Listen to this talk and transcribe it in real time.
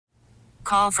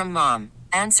Call from mom.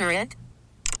 Answer it.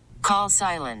 Call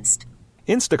silenced.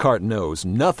 Instacart knows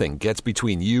nothing gets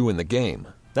between you and the game.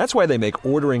 That's why they make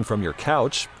ordering from your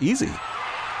couch easy.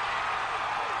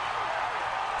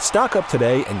 Stock up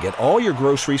today and get all your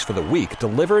groceries for the week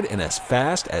delivered in as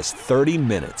fast as 30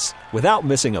 minutes without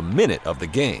missing a minute of the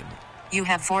game. You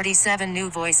have 47 new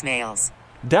voicemails.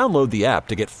 Download the app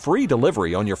to get free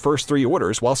delivery on your first 3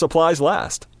 orders while supplies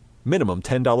last. Minimum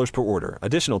 $10 per order.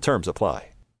 Additional terms apply.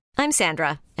 I'm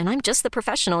Sandra, and I'm just the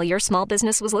professional your small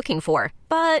business was looking for.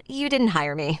 But you didn't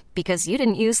hire me because you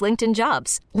didn't use LinkedIn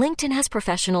Jobs. LinkedIn has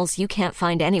professionals you can't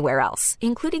find anywhere else,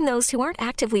 including those who aren't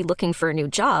actively looking for a new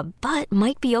job, but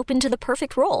might be open to the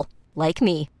perfect role, like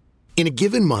me. In a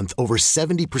given month, over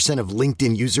 70% of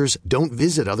LinkedIn users don't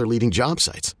visit other leading job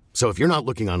sites. So if you're not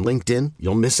looking on LinkedIn,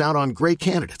 you'll miss out on great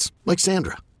candidates like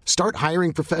Sandra. Start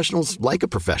hiring professionals like a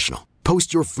professional.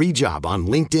 Post your free job on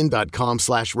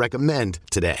linkedin.com/recommend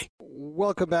today.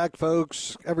 Welcome back,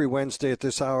 folks. Every Wednesday at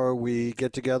this hour, we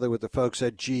get together with the folks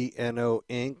at GNO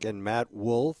Inc. and Matt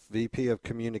Wolfe, VP of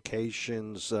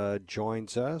Communications,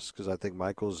 joins us because I think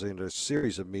Michael's in a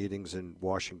series of meetings in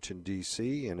Washington,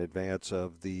 D.C. in advance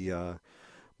of the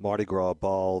Mardi Gras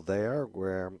ball there,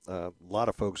 where a lot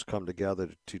of folks come together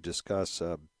to discuss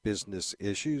business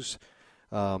issues.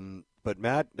 But,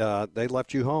 Matt, they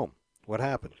left you home. What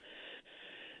happened?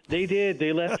 They did.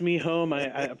 They left me home. I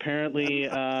apparently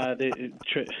I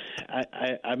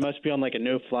must be on like a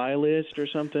no-fly list or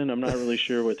something. I'm not really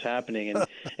sure what's happening.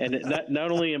 And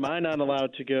not only am I not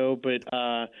allowed to go, but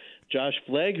Josh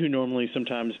Flegg, who normally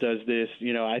sometimes does this,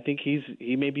 I think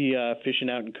he may be fishing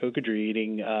out in Cocodrie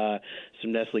eating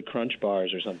some Nestle Crunch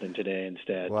bars or something today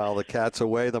instead. Well, the cat's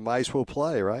away, the mice will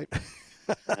play, right?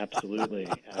 Absolutely.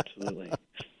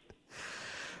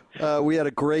 We had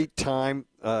a great time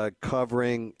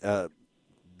covering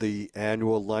the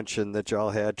annual luncheon that y'all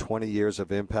had, 20 years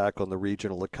of impact on the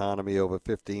regional economy, over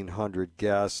 1,500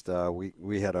 guests.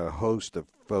 We had a host of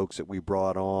folks that we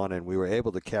brought on, and we were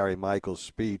able to carry Michael's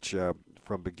speech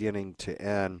from beginning to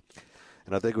end.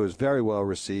 And I think it was very well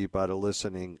received by the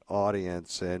listening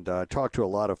audience. And I talked to a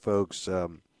lot of folks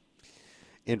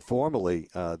informally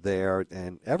there,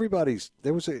 and they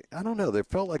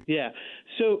felt like... Yeah.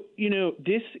 So,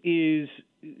 this is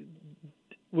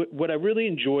what I really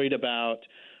enjoyed about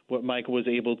what Michael was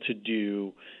able to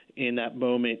do in that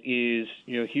moment is,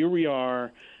 here we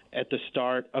are at the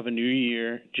start of a new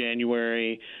year,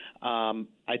 January.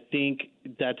 I think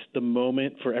that's the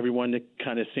moment for everyone to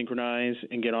kind of synchronize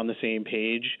and get on the same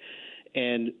page.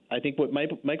 And I think what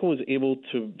Michael was able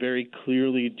to very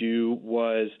clearly do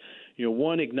was,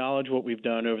 one, acknowledge what we've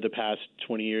done over the past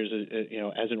 20 years,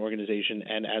 as an organization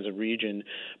and as a region,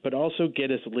 but also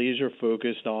get us laser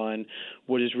focused on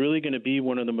what is really going to be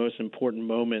one of the most important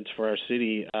moments for our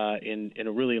city in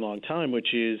a really long time,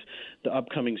 which is the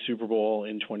upcoming Super Bowl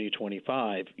in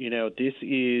 2025.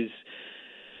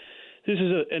 This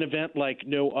is an event like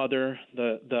no other.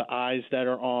 The eyes that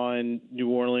are on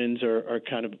New Orleans are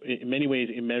kind of, in many ways,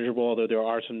 immeasurable, although there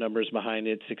are some numbers behind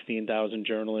it. 16,000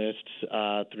 journalists,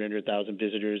 300,000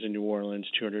 visitors in New Orleans,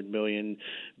 200 million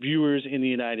viewers in the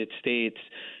United States.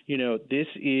 This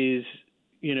is,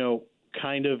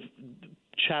 kind of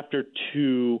chapter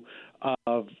 2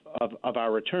 of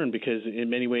our return, because in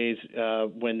many ways,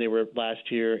 when they were last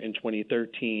here in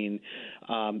 2013,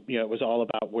 it was all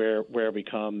about where we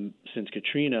come since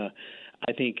Katrina.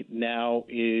 I think now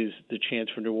is the chance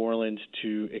for New Orleans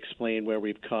to explain where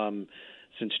we've come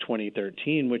since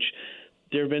 2013, which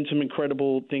there have been some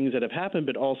incredible things that have happened,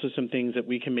 but also some things that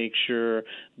we can make sure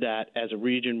that as a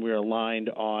region we're aligned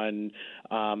on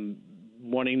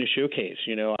wanting to showcase,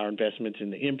 our investments in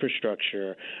the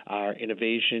infrastructure, our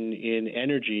innovation in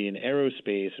energy and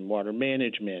aerospace and water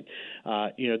management.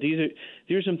 These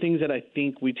are some things that I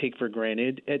think we take for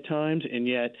granted at times, and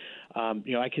yet,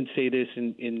 I can say this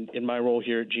in my role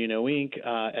here at GNO Inc.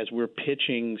 As we're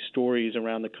pitching stories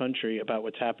around the country about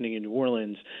what's happening in New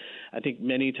Orleans. I think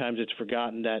many times it's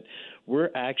forgotten that we're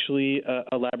actually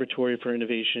a laboratory for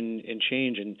innovation and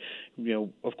change. And,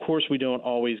 of course we don't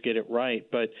always get it right,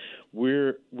 but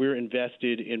we're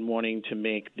invested in wanting to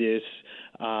make this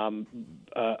a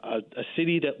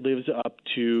city that lives up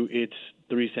to its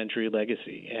 3-century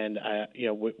legacy. And,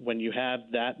 when you have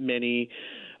that many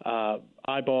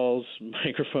eyeballs,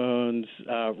 microphones,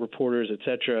 reporters, et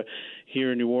cetera,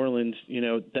 here in New Orleans,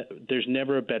 there's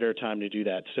never a better time to do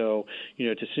that. So,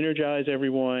 to synergize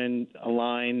everyone,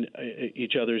 align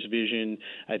each other's vision,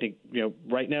 I think,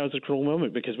 right now is a crucial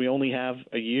moment because we only have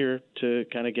a year to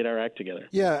kind of get our act together.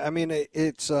 Yeah, I mean,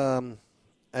 it's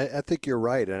I think you're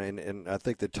right, and I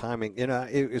think the timing,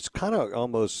 it's kind of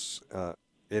almost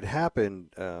it happened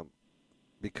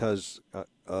because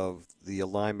of the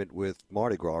alignment with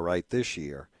Mardi Gras right this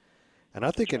year. And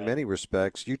I think in many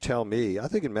respects, you tell me, I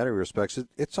think in many respects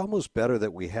it's almost better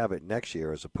that we have it next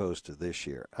year as opposed to this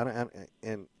year.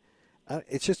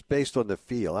 It's just based on the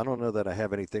feel. I don't know that I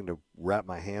have anything to wrap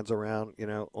my hands around,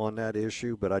 on that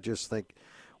issue, but I just think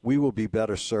we will be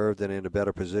better served and in a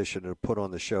better position to put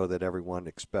on the show that everyone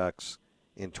expects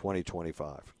in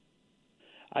 2025.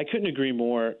 I couldn't agree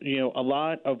more. A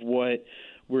lot of what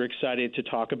we're excited to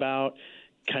talk about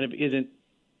kind of isn't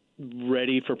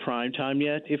ready for prime time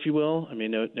yet, if you will. I mean,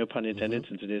 no pun intended,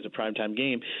 since it is a prime time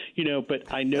game,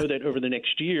 but I know that over the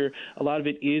next year, a lot of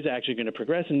it is actually going to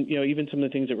progress. And, even some of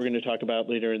the things that we're going to talk about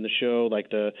later in the show,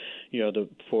 like the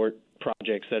port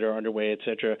projects that are underway, et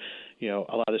cetera, a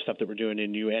lot of the stuff that we're doing in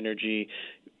new energy,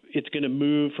 it's going to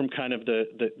move from kind of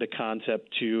the concept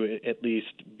to at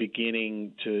least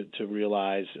beginning to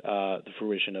realize the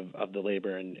fruition of the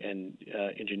labor and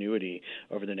ingenuity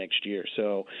over the next year.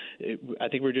 So I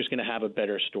think we're just going to have a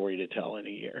better story to tell in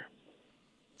a year.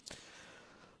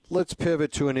 Let's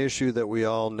pivot to an issue that we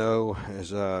all know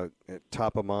is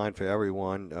top of mind for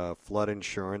everyone, flood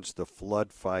insurance, the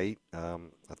flood fight.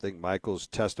 I think Michael's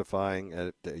testifying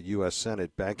at the U.S.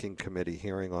 Senate Banking Committee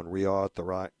hearing on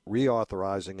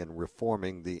reauthorizing and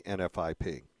reforming the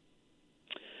NFIP.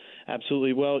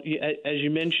 Absolutely. Well, as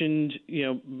you mentioned,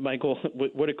 Michael,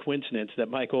 what a coincidence that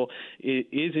Michael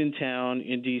is in town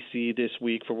in D.C. this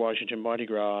week for Washington Mardi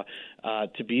Gras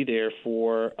to be there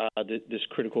for this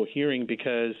critical hearing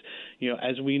because,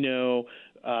 as we know,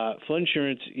 flood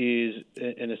insurance is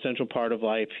an essential part of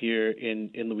life here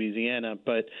in Louisiana,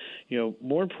 but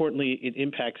more importantly, it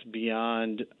impacts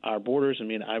beyond our borders. I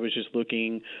mean, I was just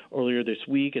looking earlier this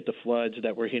week at the floods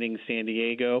that were hitting San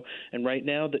Diego, and right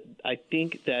now, I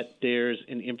think that there's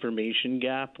an information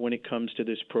gap when it comes to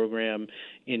this program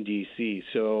in D.C.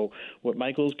 So, what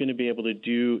Michael's going to be able to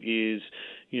do is,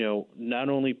 not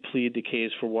only plead the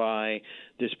case for why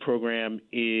this program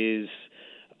is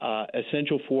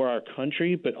essential for our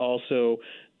country, but also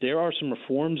there are some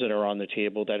reforms that are on the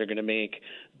table that are going to make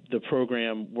the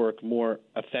program work more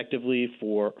effectively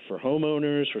for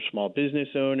homeowners, for small business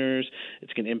owners.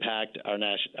 It's going to impact our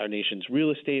nation's real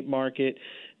estate market.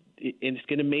 It's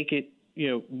going to make it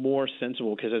more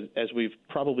sensible because, as we've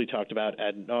probably talked about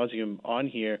ad nauseum on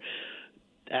here,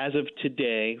 as of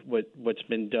today, what's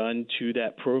been done to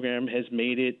that program has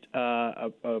made it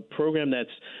a program that's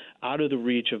out of the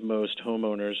reach of most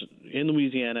homeowners in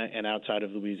Louisiana and outside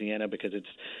of Louisiana because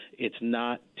it's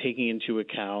not taking into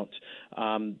account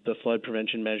the flood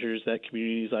prevention measures that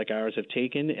communities like ours have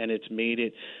taken, and it's made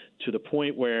it to the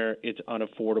point where it's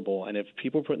unaffordable. And if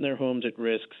people are putting their homes at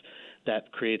risks,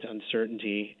 that creates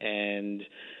uncertainty, and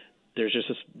there's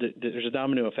a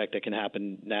domino effect that can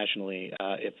happen nationally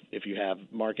if you have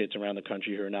markets around the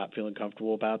country who are not feeling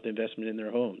comfortable about the investment in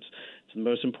their homes. It's the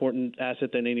most important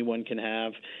asset that anyone can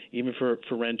have, even for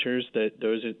renters. That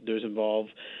those involve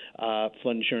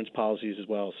flood insurance policies as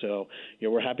well. So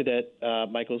we're happy that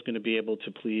Michael's going to be able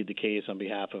to plead the case on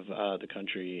behalf of the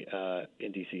country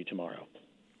in D.C. tomorrow.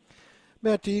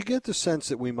 Matt, do you get the sense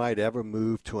that we might ever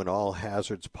move to an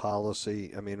all-hazards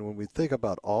policy? I mean, when we think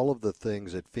about all of the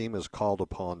things that FEMA's called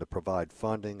upon to provide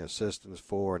funding, assistance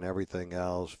for, and everything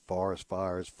else, forest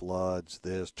fires, floods,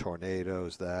 this,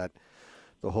 tornadoes, that,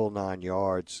 the whole 9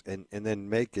 yards, and then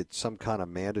make it some kind of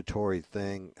mandatory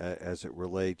thing as it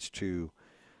relates to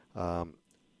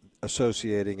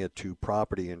associating it to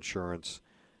property insurance,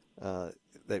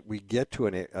 that we get to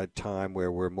a time where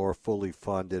we're more fully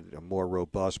funded, a more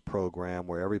robust program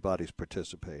where everybody's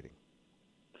participating?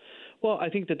 Well, I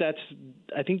think that's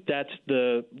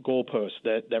the goalpost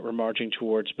that we're marching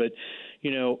towards. But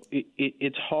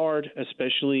it's hard,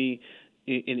 especially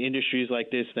in industries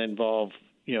like this that involve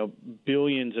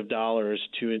billions of dollars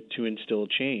to instill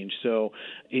change. So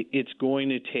it's going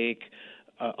to take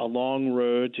a long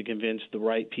road to convince the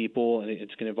right people, and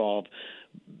it's going to involve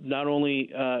not only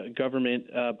government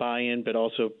buy-in, but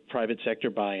also private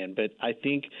sector buy-in. But I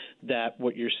think that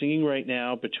what you're seeing right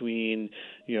now between,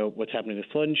 what's happening with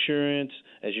flood insurance,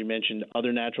 as you mentioned,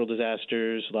 other natural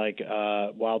disasters like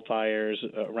wildfires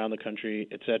around the country,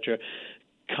 et cetera,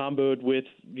 comboed with,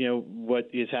 what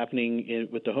is happening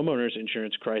with the homeowners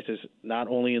insurance crisis, not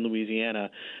only in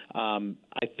Louisiana,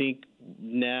 I think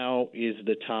now is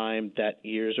the time that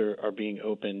ears are being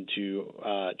open to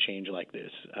change like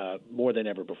this more than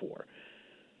ever before.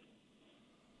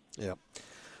 Yeah.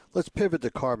 Let's pivot to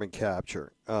carbon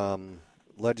capture.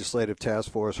 Legislative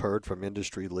task force heard from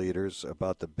industry leaders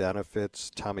about the benefits.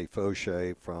 Tommy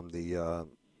Fauché from the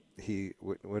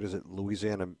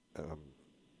Louisiana.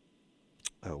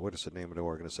 What is the name of the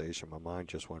organization? My mind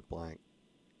just went blank.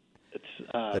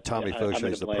 that Tommy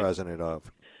Fauché is the president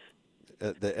of.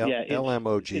 The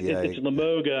LMOGA. It's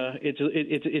LMOGA. It's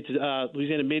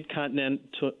Louisiana Mid-Continent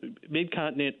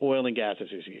Oil and Gas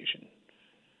Association.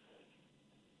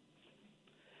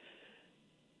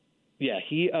 Yeah,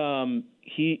 he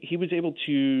was able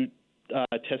to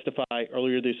testify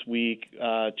earlier this week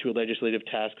to a legislative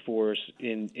task force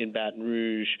in Baton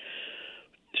Rouge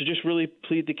to just really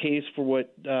plead the case for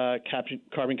what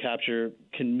carbon capture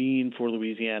can mean for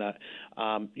Louisiana.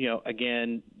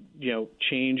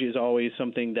 Change is always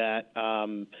something that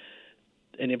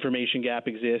an information gap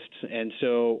exists. And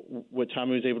so what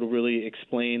Tommy was able to really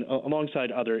explain,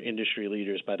 alongside other industry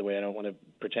leaders, by the way, I don't want to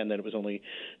pretend that it was only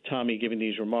Tommy giving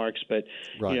these remarks, but,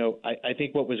 right. I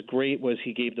think what was great was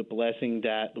he gave the blessing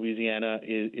that Louisiana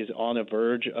is on the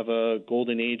verge of a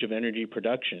golden age of energy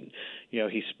production.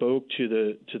 He spoke to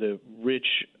the rich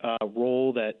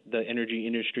role that the energy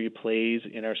industry plays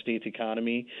in our state's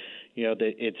economy, that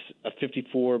it's a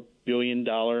 $54 billion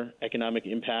economic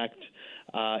impact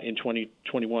in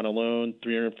 2021 alone,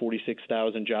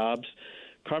 346,000 jobs.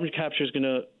 Carbon capture is going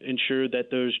to ensure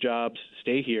that those jobs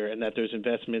stay here and that those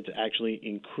investments actually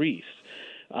increase.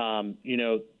 And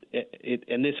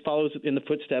this follows in the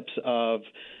footsteps of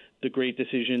the great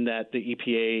decision that the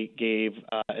EPA gave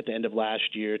at the end of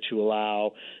last year to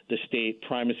allow the state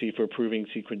primacy for approving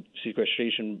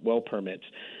sequestration well permits.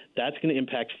 That's going to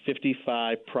impact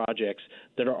 55 projects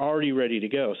that are already ready to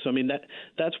go. So,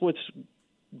 that's what's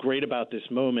great about this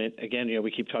moment. Again, we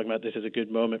keep talking about this as a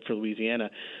good moment for Louisiana.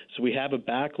 So we have a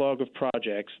backlog of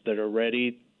projects that are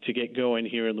ready to get going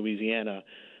here in Louisiana.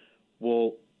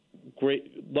 Well,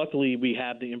 luckily, we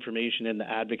have the information and the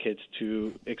advocates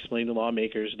to explain to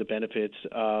lawmakers the benefits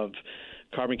of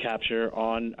carbon capture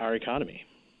on our economy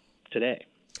today.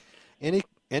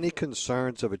 Any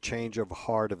concerns of a change of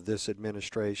heart of this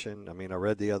administration? I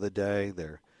read the other day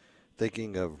they're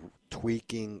thinking of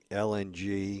tweaking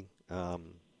LNG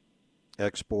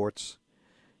exports,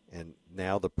 and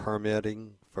now the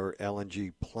permitting for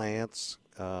LNG plants.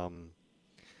 And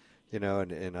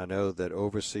I know that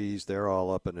overseas they're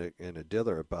all up in a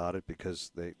dither about it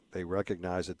because they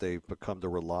recognize that they've become to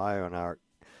rely on our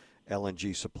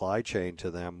LNG supply chain to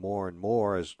them more and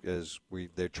more as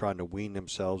they're trying to wean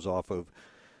themselves off of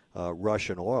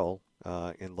Russian oil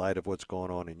in light of what's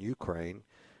going on in Ukraine.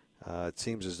 It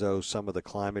seems as though some of the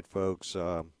climate folks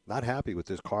not happy with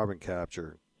this carbon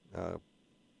capture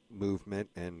movement,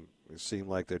 and it seems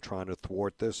like they're trying to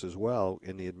thwart this as well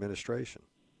in the administration.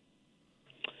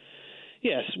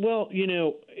 Yes. Well,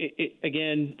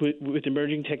 again, with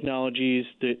emerging technologies,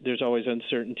 there's always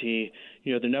uncertainty.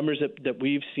 The numbers that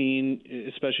we've seen,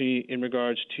 especially in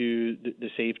regards to the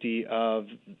safety of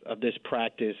this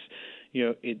practice,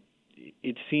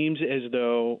 it seems as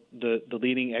though the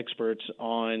leading experts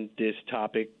on this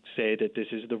topic say that this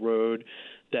is the road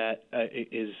that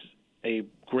is a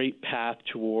great path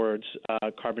towards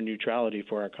carbon neutrality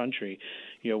for our country.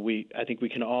 I think we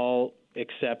can all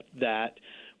accept that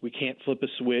we can't flip a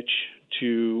switch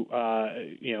to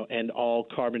end all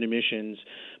carbon emissions,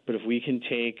 but if we can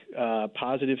take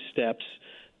positive steps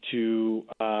to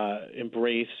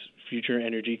embrace future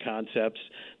energy concepts,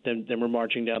 then we're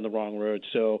marching down the wrong road.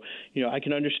 So, I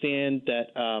can understand that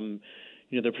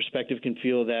the perspective can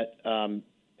feel that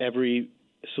every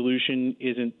solution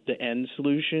isn't the end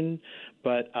solution,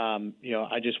 but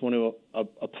I just want to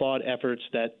applaud efforts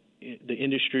that the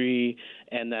industry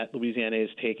and that Louisiana is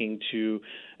taking to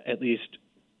at least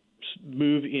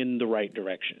move in the right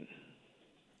direction.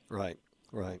 Right,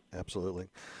 absolutely.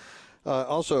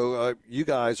 Also, you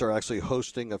guys are actually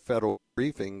hosting a federal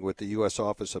briefing with the U.S.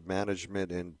 Office of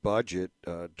Management and Budget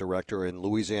Director and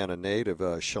Louisiana native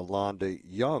Shalonda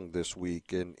Young this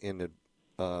week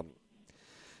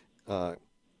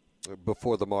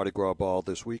before the Mardi Gras Ball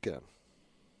this weekend.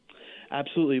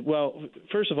 Absolutely. Well,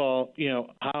 first of all,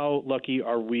 how lucky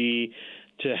are we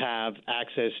to have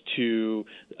access to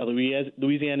a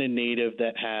Louisiana native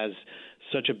that has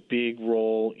such a big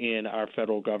role in our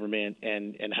federal government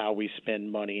and how we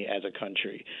spend money as a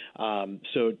country.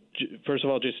 So first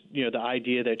of all, just, the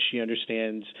idea that she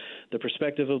understands the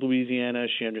perspective of Louisiana,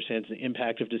 she understands the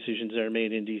impact of decisions that are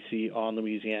made in D.C. on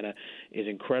Louisiana is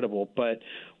incredible. But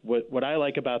what I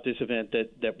like about this event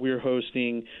that we're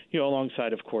hosting,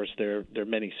 alongside, of course, there are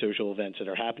many social events that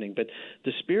are happening, but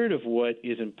the spirit of what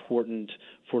is important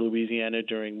for Louisiana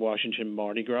during Washington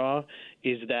Mardi Gras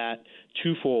is that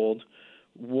twofold.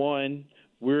 One,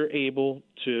 we're able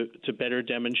to better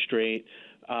demonstrate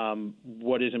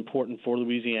what is important for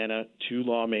Louisiana to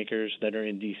lawmakers that are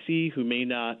in D.C. who may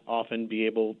not often be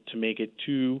able to make it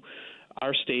to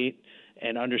our state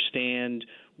and understand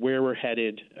where we're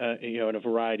headed, in a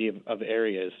variety of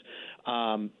areas.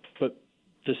 But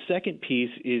the second piece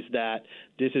is that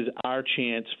this is our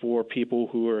chance for people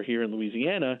who are here in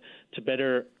Louisiana to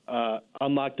better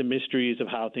unlock the mysteries of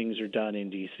how things are done in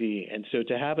D.C. And so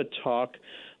to have a talk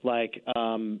like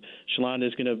Shalonda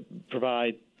is going to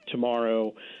provide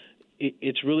tomorrow,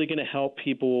 it's really going to help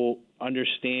people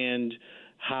understand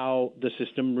how the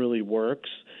system really works.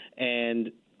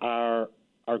 And our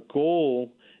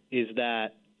goal is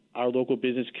that our local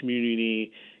business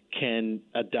community can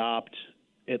adopt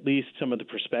at least some of the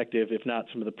perspective, if not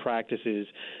some of the practices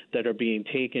that are being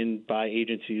taken by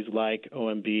agencies like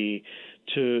OMB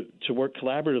to work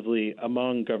collaboratively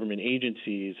among government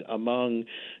agencies, among,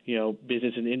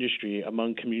 business and industry,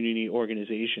 among community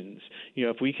organizations.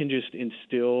 If we can just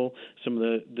instill some of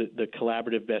the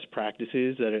collaborative best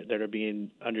practices that are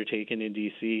being undertaken in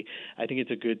D.C., I think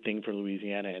it's a good thing for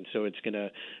Louisiana. And so it's going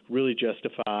to really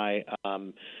justify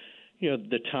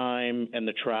the time and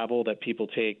the travel that people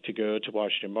take to go to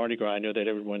Washington Mardi Gras. I know that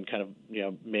everyone kind of,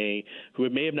 who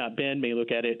may have not been, may look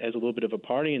at it as a little bit of a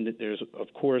party, and that there's,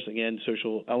 of course, again,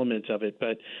 social elements of it,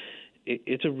 but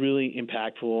it's a really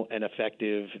impactful and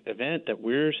effective event that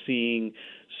we're seeing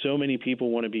so many people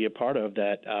want to be a part of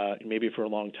that maybe for a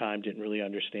long time didn't really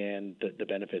understand the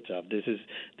benefits of. This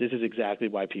is exactly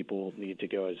why people need to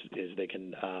go, is they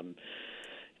can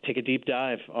take a deep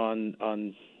dive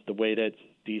on the way that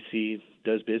D.C.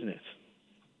 does business.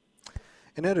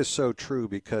 And that is so true,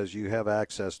 because you have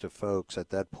access to folks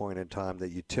at that point in time that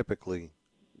you typically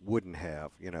wouldn't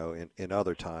have, in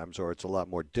other times, or it's a lot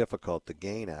more difficult to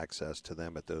gain access to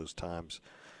them at those times,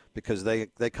 because they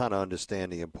kind of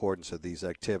understand the importance of these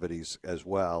activities as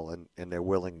well, and they're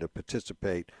willing to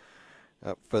participate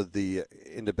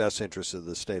in the best interest of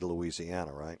the state of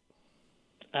Louisiana, right?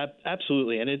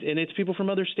 Absolutely, and it's people from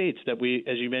other states that we,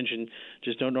 as you mentioned,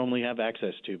 just don't normally have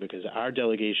access to, because our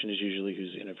delegation is usually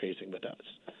who's interfacing with us.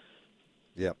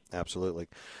 Yeah, absolutely.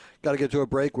 Got to get to a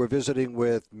break. We're visiting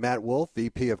with Matt Wolfe,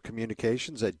 VP of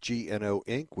Communications at GNO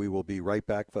Inc. We will be right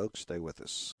back, folks. Stay with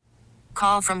us.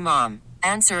 Call from mom.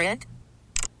 Answer it.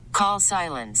 Call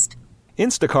silenced.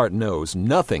 Instacart knows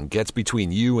nothing gets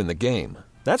between you and the game.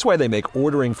 That's why they make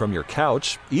ordering from your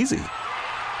couch easy.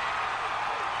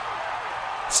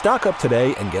 Stock up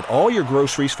today and get all your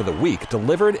groceries for the week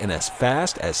delivered in as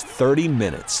fast as 30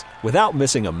 minutes without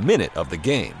missing a minute of the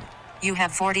game. You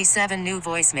have 47 new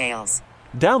voicemails.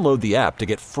 Download the app to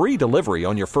get free delivery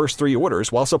on your first 3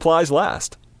 orders while supplies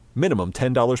last. Minimum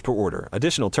 $10 per order.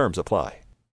 Additional terms apply.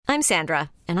 I'm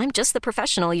Sandra, and I'm just the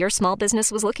professional your small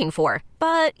business was looking for.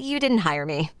 But you didn't hire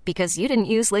me because you didn't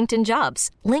use LinkedIn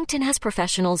Jobs. LinkedIn has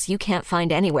professionals you can't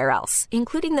find anywhere else,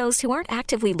 including those who aren't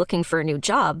actively looking for a new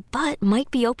job, but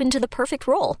might be open to the perfect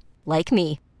role, like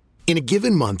me. In a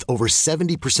given month, over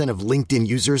 70% of LinkedIn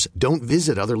users don't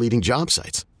visit other leading job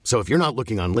sites. So if you're not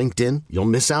looking on LinkedIn, you'll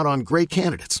miss out on great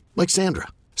candidates like Sandra.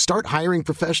 Start hiring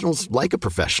professionals like a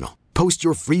professional. Post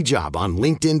your free job on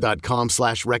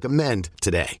linkedin.com/recommend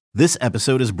today. This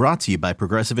episode is brought to you by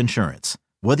Progressive Insurance.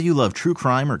 Whether you love true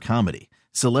crime or comedy,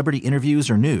 celebrity interviews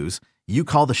or news, you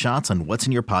call the shots on what's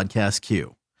in your podcast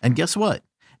queue. And guess what?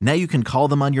 Now you can call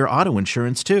them on your auto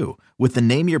insurance too, with the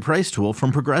Name Your Price tool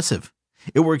from Progressive.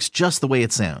 It works just the way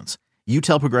it sounds. You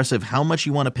tell Progressive how much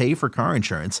you want to pay for car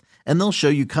insurance, and they'll show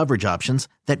you coverage options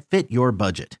that fit your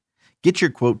budget. Get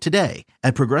your quote today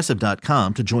at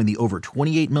Progressive.com to join the over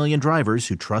 28 million drivers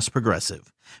who trust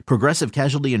Progressive. Progressive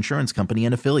Casualty Insurance Company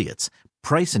and Affiliates.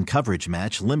 Price and coverage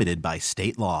match limited by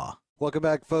state law. Welcome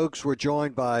back, folks. We're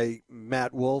joined by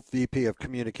Matt Wolfe, VP of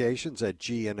Communications at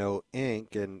GNO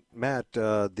Inc. And Matt,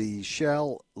 the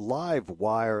Shell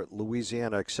Livewire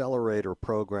Louisiana Accelerator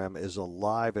Program is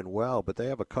alive and well, but they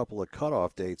have a couple of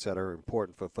cutoff dates that are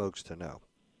important for folks to know.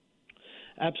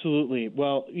 Absolutely.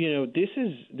 Well, this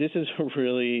is a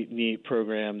really neat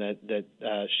program that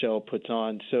Shell puts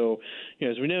on. So,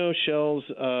 as we know, Shell's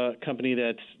a company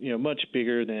that's much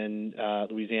bigger than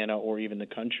Louisiana or even the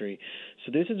country.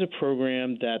 So this is a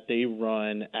program that they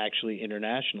run actually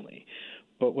internationally.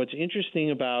 But what's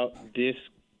interesting about this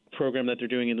program that they're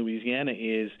doing in Louisiana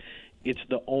is it's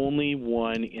the only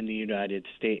one in the United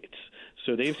States.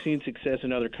 So they've seen success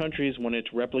in other countries, wanted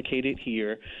to replicate it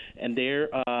here, and they're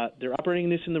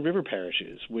operating this in the river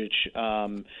parishes, which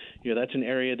that's an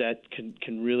area that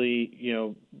can really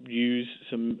use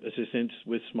some assistance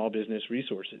with small business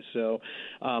resources. So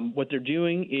what they're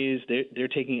doing is they're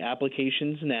taking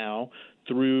applications now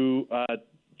through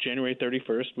January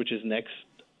 31st, which is next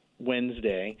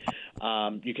Wednesday,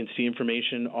 You can see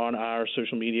information on our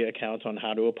social media accounts on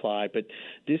how to apply. But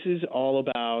this is all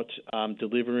about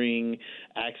delivering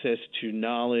access to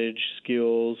knowledge,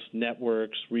 skills,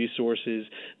 networks, resources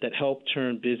that help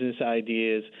turn business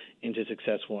ideas into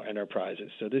successful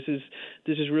enterprises. So this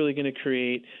is really going to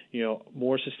create,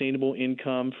 more sustainable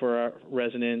income for our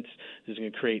residents. This is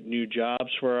going to create new jobs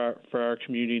for our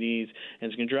communities, and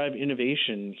it's going to drive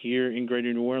innovation here in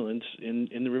Greater New Orleans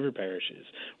in the river parishes.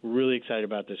 We're really excited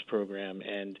about this program,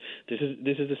 and this is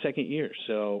the second year,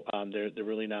 so they're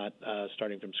really not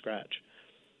starting from scratch.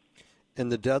 And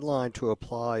the deadline to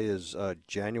apply is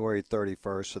January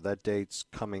 31st, so that date's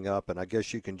coming up. And I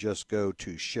guess you can just go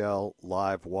to Shell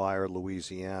Livewire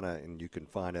Louisiana, and you can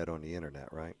find that on the internet,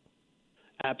 right?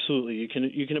 Absolutely, you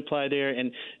can apply there.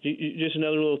 And just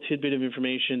another little tidbit of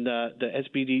information: the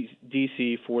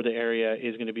SBDC for the area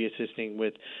is going to be assisting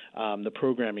with the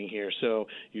programming here. So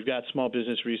you've got small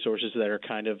business resources that are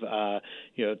kind of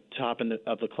top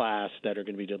of the class that are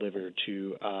going to be delivered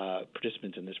to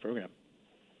participants in this program.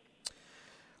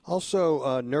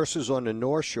 Also, Nurses on the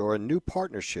North Shore, a new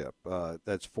partnership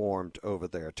that's formed over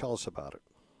there. Tell us about it.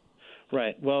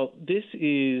 Right. Well, this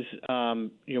is,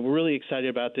 we're really excited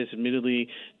about this. Admittedly,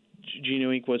 GNO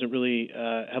Inc. wasn't really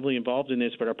heavily involved in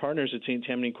this, but our partners at St.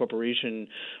 Tammany Corporation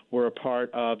were a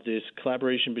part of this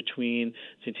collaboration between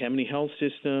St. Tammany Health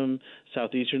System,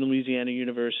 Southeastern Louisiana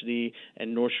University,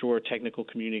 and North Shore Technical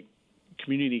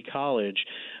Community College.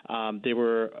 They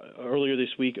were earlier this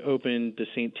week opened the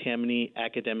St. Tammany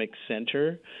Academic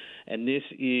Center, and this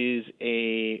is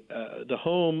the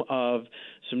home of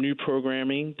some new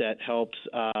programming that helps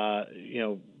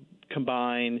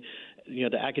combine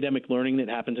the academic learning that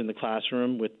happens in the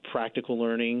classroom with practical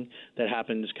learning that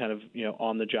happens kind of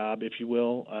on the job, if you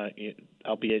will,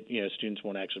 albeit students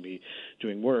won't actually be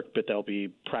doing work, but they'll be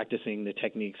practicing the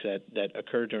techniques that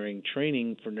occur during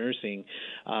training for nursing.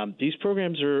 These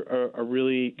programs are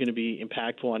really going to be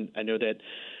impactful, and I know that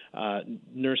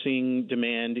nursing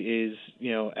demand is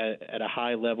at a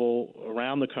high level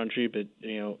around the country, but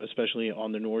especially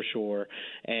on the North Shore.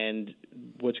 And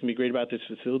what's going to be great about this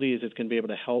facility is it's going to be able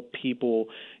to help people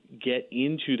get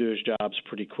into those jobs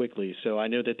pretty quickly. So I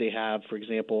know that they have, for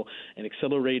example, an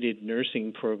accelerated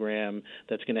nursing program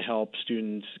that's going to help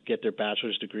students get their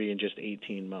bachelor's degree in just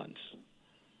 18 months.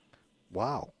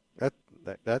 Wow,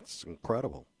 that's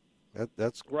incredible.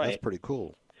 That's right. That's pretty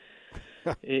cool.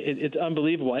 It's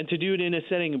unbelievable, and to do it in a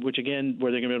setting which, again,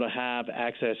 where they're going to be able to have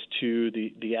access to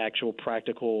the actual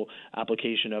practical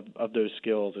application of those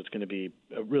skills, it's going to be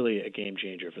really a game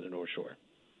changer for the North Shore.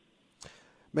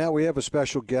 Matt, we have a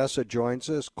special guest that joins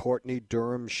us, Courtney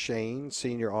Durham Shane,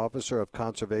 Senior Officer of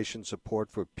Conservation Support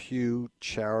for Pew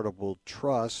Charitable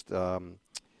Trust.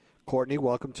 Courtney,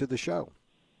 welcome to the show.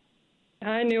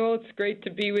 Hi, Newell. It's great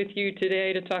to be with you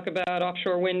today to talk about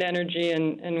offshore wind energy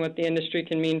and what the industry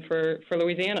can mean for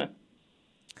Louisiana.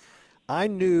 I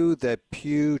knew that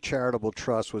Pew Charitable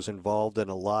Trust was involved in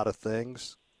a lot of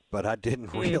things, but I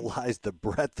didn't realize the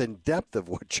breadth and depth of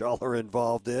what y'all are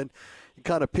involved in. It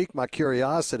kind of piqued my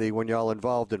curiosity when y'all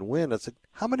involved in wind. I said,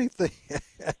 how many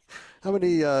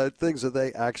things are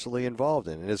they actually involved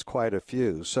in? And it's quite a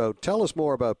few. So tell us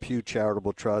more about Pew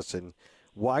Charitable Trust and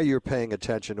why you're paying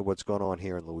attention to what's going on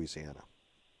here in Louisiana.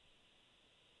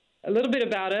 A little bit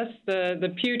about us.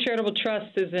 The Pew Charitable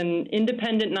Trust is an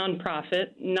independent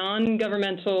nonprofit,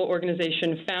 non-governmental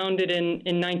organization founded in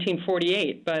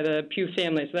 1948 by the Pew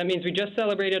family. So that means we just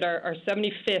celebrated our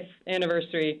 75th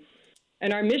anniversary.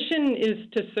 And our mission is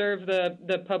to serve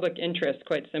the public interest,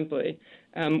 quite simply.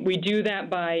 We do that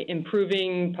by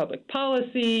improving public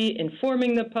policy,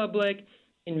 informing the public,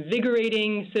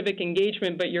 invigorating civic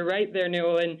engagement. But you're right there,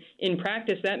 Newell. In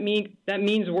practice, that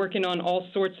means working on all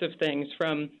sorts of things,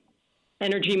 from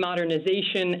energy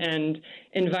modernization and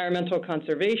environmental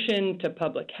conservation to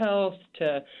public health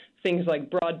to things like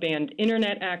broadband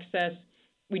internet access.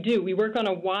 We work on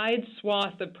a wide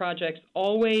swath of projects,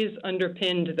 always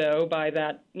underpinned, though, by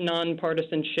that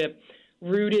nonpartisanship,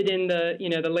 rooted in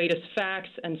the latest facts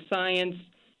and science.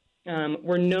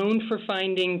 We're known for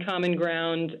finding common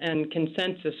ground and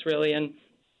consensus, really. And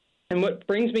what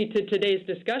brings me to today's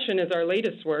discussion is our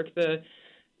latest work,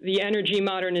 the Energy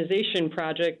Modernization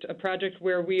Project, a project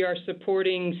where we are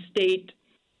supporting state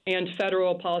and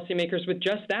federal policymakers with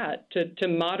just that, to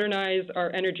modernize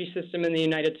our energy system in the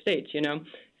United States,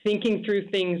 thinking through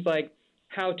things like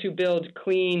how to build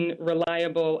clean,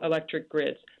 reliable electric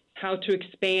grids, how to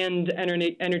expand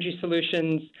energy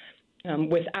solutions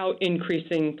without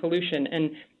increasing pollution.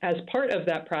 And as part of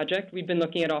that project, we've been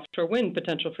looking at offshore wind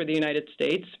potential for the United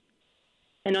States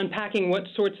and unpacking what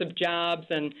sorts of jobs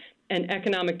and and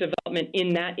economic development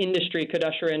in that industry could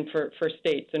usher in for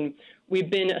states. And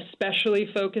we've been especially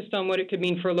focused on what it could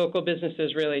mean for local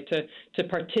businesses, really, to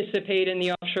participate in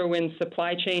the offshore wind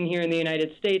supply chain here in the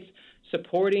United States,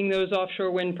 supporting those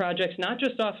offshore wind projects, not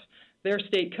just off their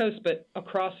state coast, but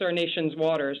across our nation's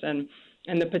waters. And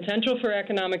the potential for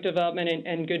economic development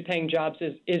and good-paying jobs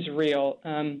is real.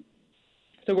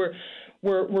 So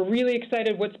we're really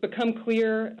excited. What's become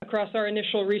clear across our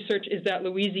initial research is that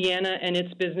Louisiana and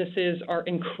its businesses are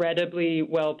incredibly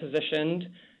well-positioned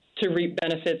to reap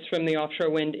benefits from the offshore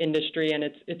wind industry and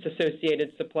its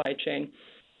associated supply chain.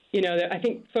 You know, I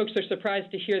think folks are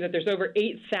surprised to hear that there's over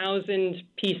 8,000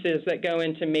 pieces that go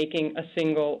into making a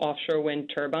single offshore wind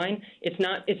turbine. It's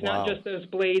not just those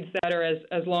blades that are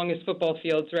as long as football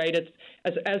fields, right?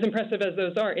 It's as impressive as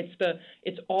those are.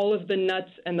 It's all of the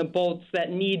nuts and the bolts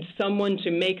that need someone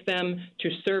to make them, to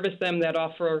service them, that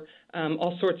offer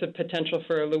all sorts of potential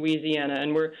for Louisiana.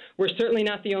 And we're certainly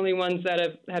not the only ones that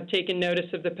have taken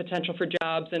notice of the potential for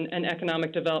jobs and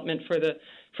economic development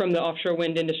from the offshore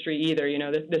wind industry either. You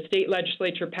know, the state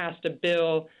legislature passed a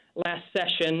bill last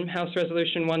session, House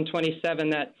Resolution 127,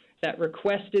 that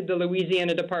requested the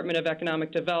Louisiana Department of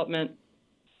Economic Development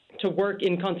to work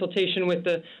in consultation with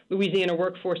the Louisiana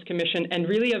Workforce Commission and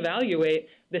really evaluate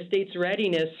the state's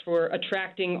readiness for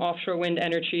attracting offshore wind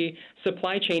energy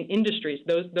supply chain industries,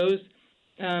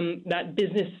 that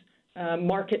business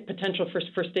market potential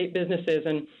for state businesses.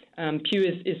 And Pew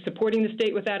is supporting the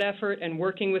state with that effort and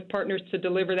working with partners to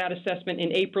deliver that assessment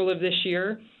in April of this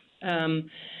year.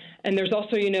 And there's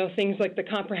also, you know, things like the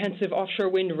Comprehensive Offshore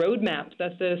Wind Roadmap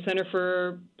that the Center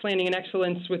for Planning and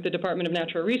Excellence with the Department of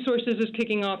Natural Resources is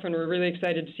kicking off, and we're really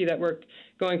excited to see that work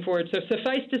going forward. So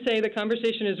suffice to say, the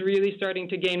conversation is really starting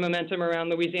to gain momentum around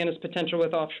Louisiana's potential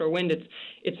with offshore wind.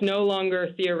 It's no longer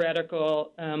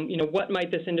theoretical, you know, what might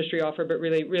this industry offer, but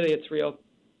really it's real.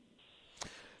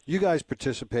 You guys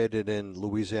participated in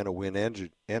Louisiana Wind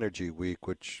Energy Week,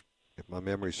 which, if my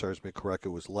memory serves me correct, it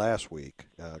was last week,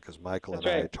 because Michael and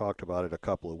I talked about it a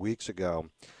couple of weeks ago.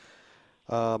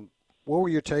 What were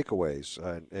your takeaways,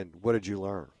 and what did you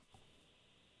learn?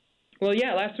 Well,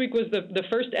 yeah, last week was the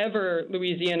first ever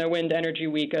Louisiana Wind Energy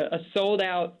Week, a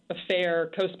sold-out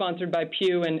affair co-sponsored by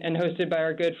Pew and hosted by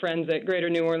our good friends at Greater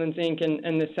New Orleans Inc.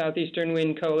 and the Southeastern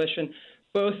Wind Coalition.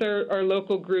 Both are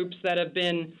local groups that have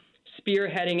been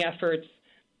spearheading efforts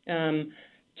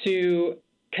to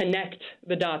connect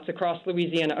the dots across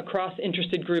Louisiana, across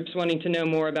interested groups wanting to know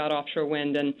more about offshore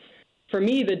wind. And for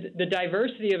me, the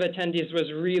diversity of attendees was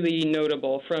really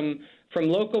notable, from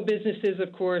local businesses,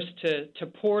 of course, to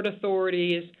port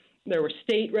authorities. There were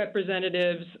state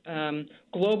representatives,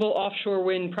 global offshore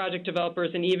wind project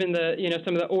developers, and even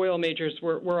some of the oil majors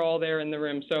were all there in the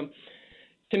room. So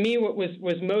to me, what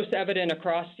was most evident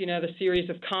across, the series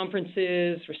of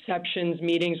conferences, receptions,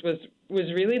 meetings was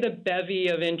really the bevy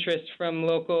of interest from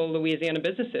local Louisiana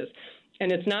businesses. And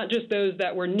it's not just those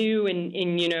that were new and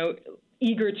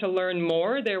eager to learn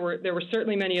more. There were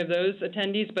certainly many of those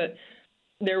attendees, but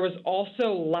there was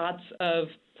also lots of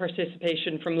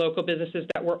participation from local businesses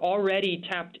that were already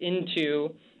tapped into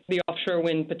the offshore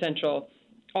wind potential,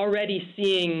 already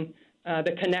seeing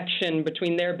the connection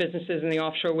between their businesses and the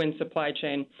offshore wind supply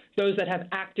chain, those that have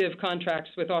active contracts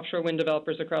with offshore wind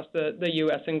developers across the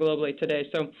U.S. and globally today.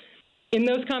 So in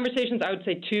those conversations, I would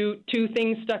say two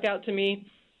things stuck out to me.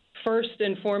 First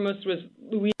and foremost was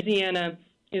Louisiana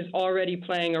is already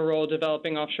playing a role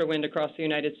developing offshore wind across the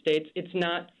United States. It's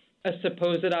not a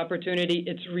supposed opportunity.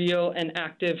 It's real and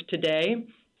active today.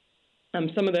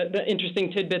 Some of the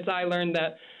interesting tidbits I learned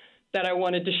that I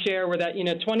wanted to share were that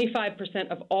 25%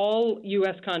 of all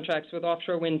U.S. contracts with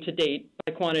offshore wind to date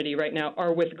by quantity right now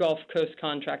are with Gulf Coast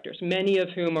contractors, many of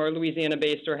whom are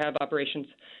Louisiana-based or have operations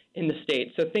in the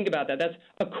state. So think about that. That's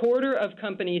a quarter of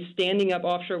companies standing up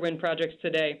offshore wind projects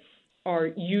today are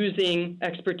using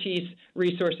expertise,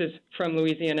 resources from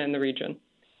Louisiana and the region.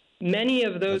 Many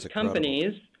of those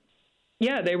companies,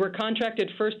 they were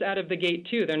contracted first out of the gate,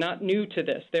 too. They're not new to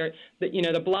this.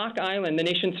 The Block Island, the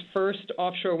nation's first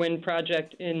offshore wind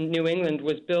project in New England,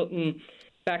 was built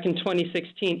back in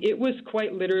 2016. It was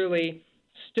quite literally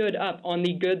stood up on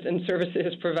the goods and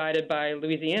services provided by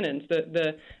Louisianans.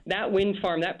 That wind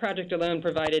farm, that project alone,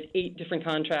 provided 8 different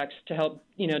contracts to help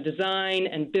design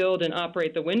and build and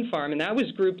operate the wind farm. And that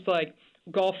was groups like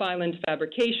Gulf Island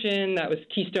Fabrication, that was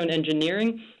Keystone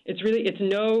Engineering. It's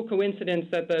no coincidence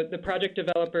that the project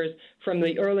developers from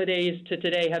the early days to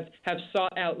today have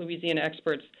sought out Louisiana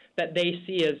experts that they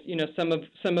see as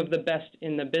some of the best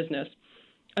in the business.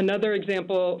 Another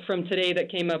example from today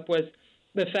that came up was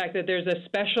the fact that there's a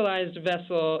specialized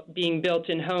vessel being built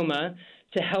in Houma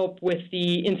to help with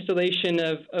the installation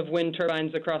of wind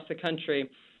turbines across the country.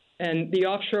 And the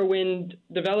offshore wind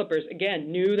developers,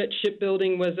 again, knew that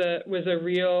shipbuilding was a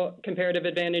real comparative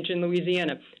advantage in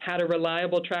Louisiana, had a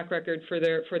reliable track record for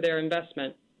their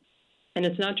investment. And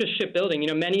it's not just shipbuilding.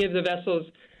 Many of the vessels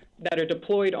that are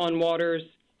deployed on waters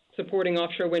supporting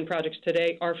offshore wind projects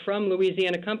today are from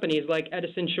Louisiana companies like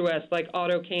Edison Suez, like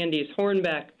Otto Candies,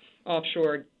 Hornbeck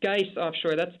Offshore, Geis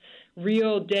Offshore. That's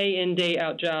real day-in,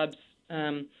 day-out jobs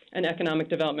and economic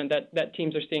development that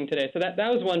teams are seeing today. So that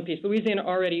was one piece. Louisiana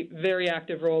already very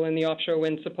active role in the offshore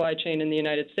wind supply chain in the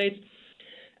United States.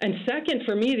 And second,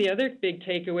 for me, the other big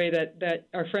takeaway that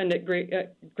our friend at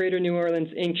Greater New Orleans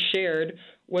Inc. shared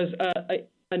was a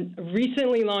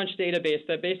recently launched database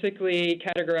that basically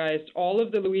categorized all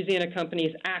of the Louisiana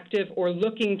companies active or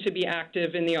looking to be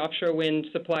active in the offshore wind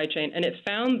supply chain. And it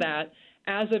found that,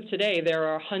 as of today, there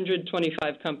are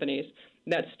 125 companies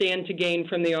that stand to gain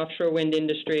from the offshore wind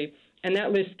industry, and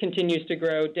that list continues to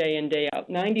grow day in, day out.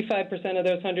 95% of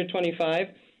those 125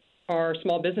 are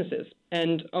small businesses,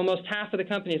 and almost half of the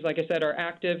companies, like I said, are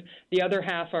active. The other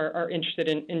half are interested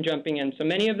in jumping in. So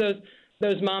many of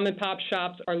those mom-and-pop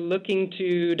shops are looking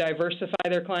to diversify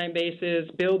their client bases,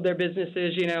 build their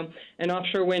businesses, and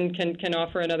offshore wind can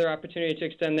offer another opportunity to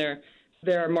extend their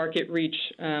market reach,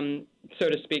 so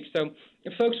to speak. So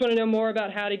if folks want to know more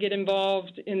about how to get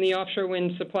involved in the offshore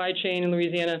wind supply chain in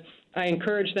Louisiana, I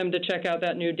encourage them to check out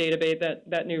that new database,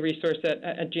 that new resource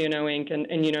at GNO Inc. and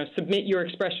submit your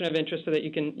expression of interest so that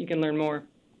you can learn more.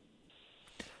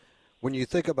 When you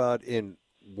think about in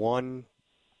one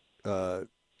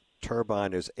turbine,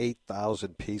 there's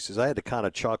 8,000 pieces. I had to kind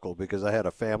of chuckle because I had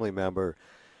a family member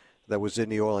that was in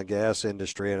the oil and gas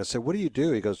industry, and I said, "What do you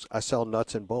do?" He goes, "I sell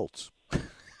nuts and bolts."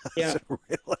 Yeah. I said,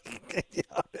 really?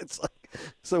 It's like,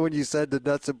 so when you said the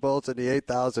nuts and bolts and the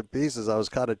 8,000 pieces, I was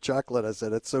kind of chuckling. I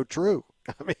said, it's so true.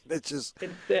 I mean, it's just.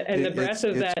 The breadth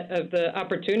of the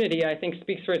opportunity, I think,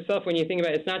 speaks for itself when you think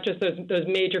about it. It's not just those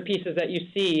major pieces that you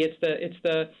see. It's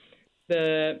the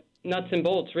nuts and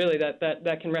bolts, really,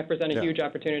 that can represent a huge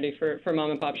opportunity for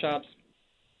mom and pop shops.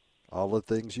 All the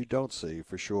things you don't see,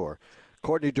 for sure.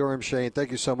 Courtney Durham, Shane,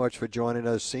 thank you so much for joining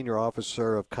us, Senior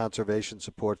Officer of Conservation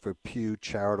Support for Pew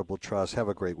Charitable Trusts. Have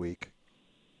a great week.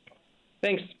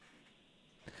 Thanks.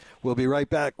 We'll be right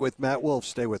back with Matt Wolfe.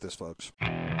 Stay with us, folks.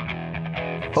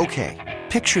 Okay,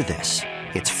 picture this.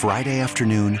 It's Friday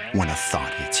afternoon when a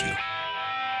thought hits you.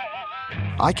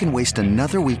 I can waste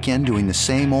another weekend doing the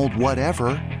same old whatever,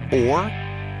 or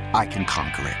I can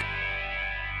conquer it.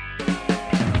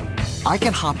 I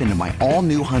can hop into my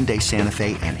all-new Hyundai Santa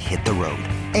Fe and hit the road.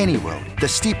 Any road. The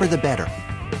steeper, the better.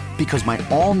 Because my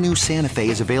all-new Santa Fe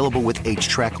is available with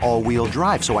H-Track all-wheel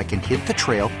drive, so I can hit the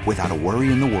trail without a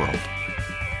worry in the world.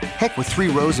 Heck, with 3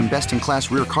 rows and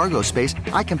best-in-class rear cargo space,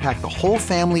 I can pack the whole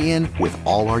family in with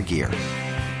all our gear.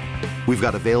 We've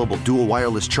got available dual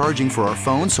wireless charging for our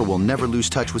phones, so we'll never lose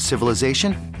touch with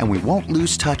civilization, and we won't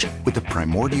lose touch with the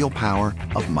primordial power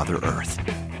of Mother Earth.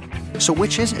 So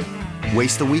which is it?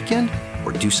 Waste the weekend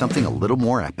or do something a little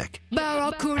more epic?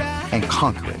 And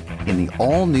conquer it in the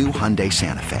all-new Hyundai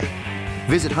Santa Fe.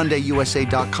 Visit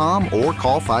HyundaiUSA.com or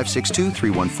call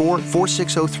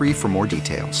 562-314-4603 for more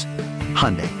details.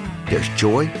 Hyundai, there's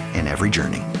joy in every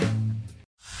journey.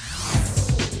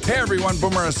 Hey everyone,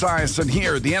 Boomer Esiason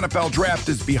here. The NFL Draft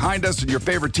is behind us and your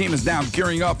favorite team is now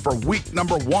gearing up for week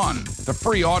number 1. The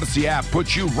free Odyssey app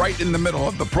puts you right in the middle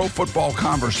of the pro football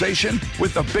conversation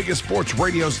with the biggest sports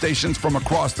radio stations from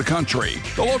across the country.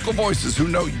 The local voices who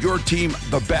know your team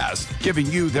the best, giving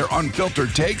you their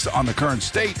unfiltered takes on the current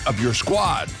state of your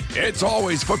squad. It's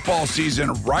always football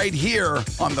season right here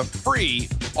on the free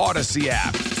Odyssey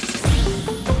app.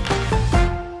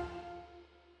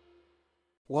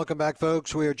 Welcome back,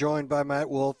 folks. We are joined by Matt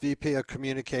Wolfe, VP of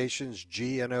Communications,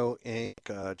 GNO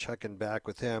Inc., checking back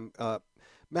with him.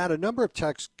 Matt, a number of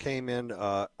texts came in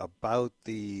about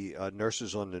the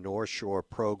Nurses on the North Shore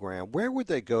program. Where would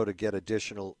they go to get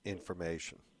additional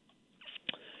information?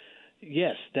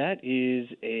 Yes, that is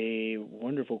a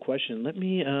wonderful question. Let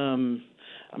me I'm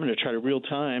going to try to real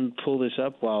time pull this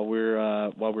up while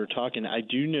we're talking. I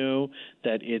do know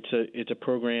that it's a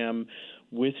program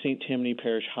with St. Tammany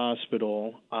Parish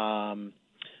Hospital. So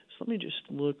let me just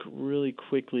look really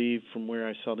quickly from where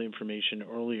I saw the information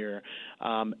earlier.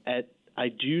 I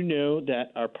do know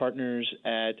that our partners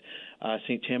at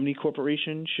St. Tammany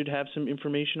Corporation should have some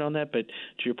information on that, but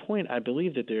to your point, I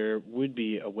believe that there would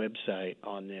be a website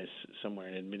on this somewhere,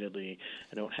 and admittedly,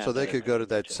 I don't have. So they could go to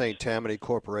that St. Tammany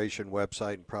Corporation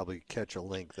website and probably catch a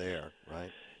link there, right?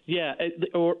 Yeah,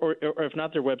 or if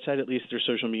not their website, at least their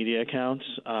social media accounts.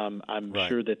 I'm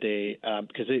sure that they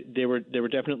because they were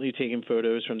definitely taking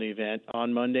photos from the event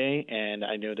on Monday, and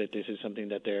I know that this is something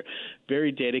that they're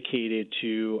very dedicated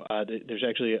to. There's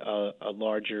actually a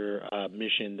larger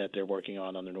mission that they're working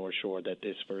on the North Shore that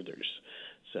this furthers.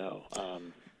 So,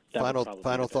 final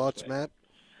thoughts, Matt.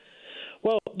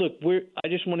 Well, look, I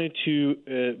just wanted to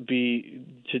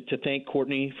thank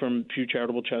Courtney from Pew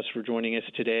Charitable Trusts for joining us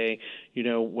today. You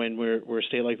know, when we're a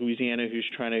state like Louisiana who's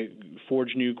trying to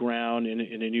forge new ground in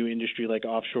a new industry like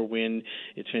offshore wind,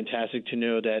 it's fantastic to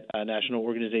know that a national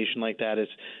organization like that is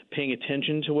paying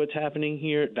attention to what's happening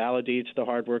here. It validates the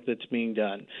hard work that's being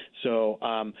done. So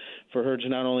for her to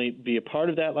not only be a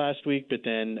part of that last week, but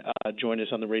then join us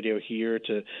on the radio here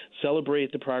to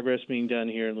celebrate the progress being done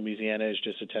here in Louisiana is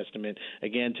just a testament,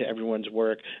 again, to everyone's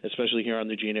work, especially here on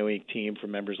the GNO Inc. team,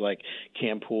 from members like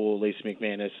Cam Poole, Lacey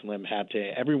McManus, Lim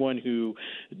Habte, everyone who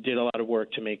did a lot of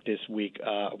work to make this week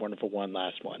a wonderful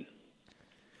last one.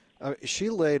 She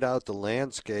laid out the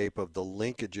landscape of the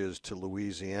linkages to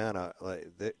Louisiana.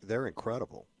 They're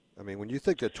incredible. I mean, when you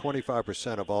think that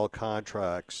 25% of all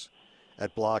contracts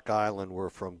at Block Island were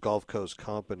from Gulf Coast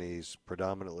companies,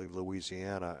 predominantly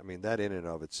Louisiana, I mean, that in and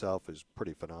of itself is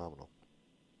pretty phenomenal.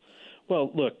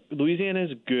 Well, look, Louisiana is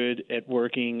good at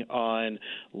working on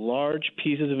large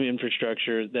pieces of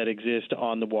infrastructure that exist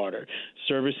on the water,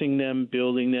 servicing them,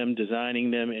 building them,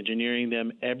 designing them, engineering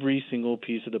them, every single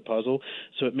piece of the puzzle.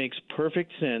 So it makes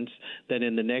perfect sense that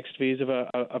in the next phase of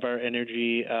our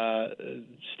energy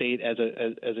state as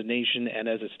a nation and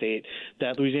as a state,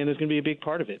 that Louisiana is going to be a big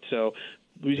part of it. So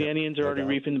Louisianians are already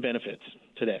reaping the benefits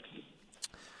today.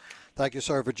 Thank you,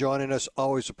 sir, for joining us.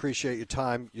 Always appreciate your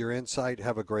time, your insight.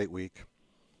 Have a great week.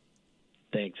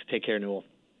 Thanks. Take care, Newell.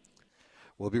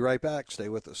 We'll be right back. Stay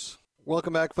with us.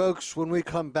 Welcome back, folks. When we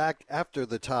come back after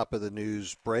the top of the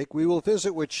news break, we will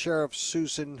visit with Sheriff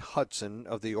Susan Hudson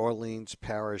of the Orleans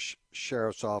Parish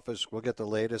Sheriff's Office. We'll get the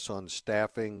latest on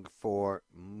staffing for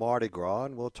Mardi Gras,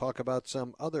 and we'll talk about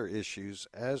some other issues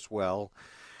as well.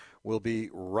 We'll be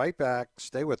right back.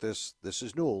 Stay with us. This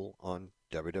is Newell on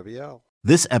WWL.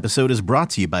 This episode is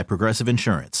brought to you by Progressive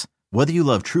Insurance. Whether you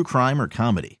love true crime or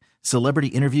comedy, celebrity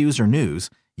interviews or news,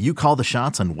 you call the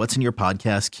shots on what's in your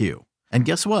podcast queue. And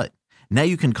guess what? Now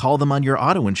you can call them on your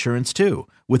auto insurance too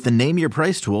with the Name Your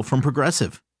Price tool from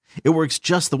Progressive. It works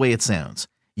just the way it sounds.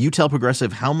 You tell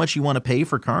Progressive how much you want to pay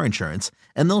for car insurance,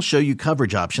 and they'll show you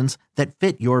coverage options that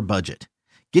fit your budget.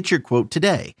 Get your quote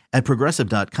today at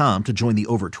Progressive.com to join the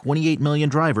over 28 million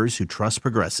drivers who trust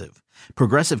Progressive.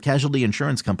 Progressive Casualty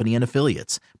Insurance Company and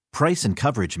Affiliates. Price and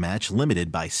coverage match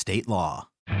limited by state law.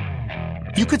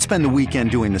 You could spend the weekend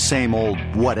doing the same old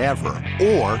whatever,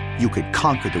 or you could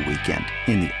conquer the weekend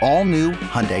in the all-new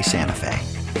Hyundai Santa Fe.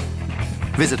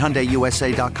 Visit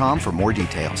HyundaiUSA.com for more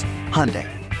details. Hyundai,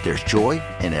 there's joy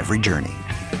in every journey.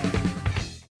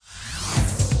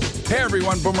 Hey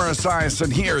everyone, Boomer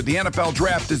Esiason here. The NFL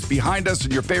Draft is behind us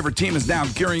and your favorite team is now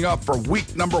gearing up for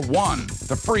week number 1.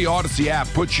 The free Odyssey app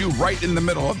puts you right in the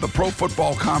middle of the pro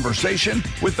football conversation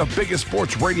with the biggest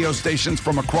sports radio stations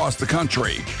from across the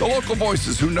country. The local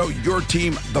voices who know your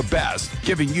team the best,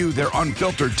 giving you their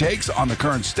unfiltered takes on the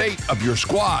current state of your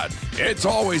squad. It's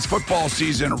always football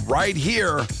season right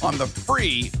here on the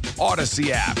free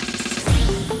Odyssey app.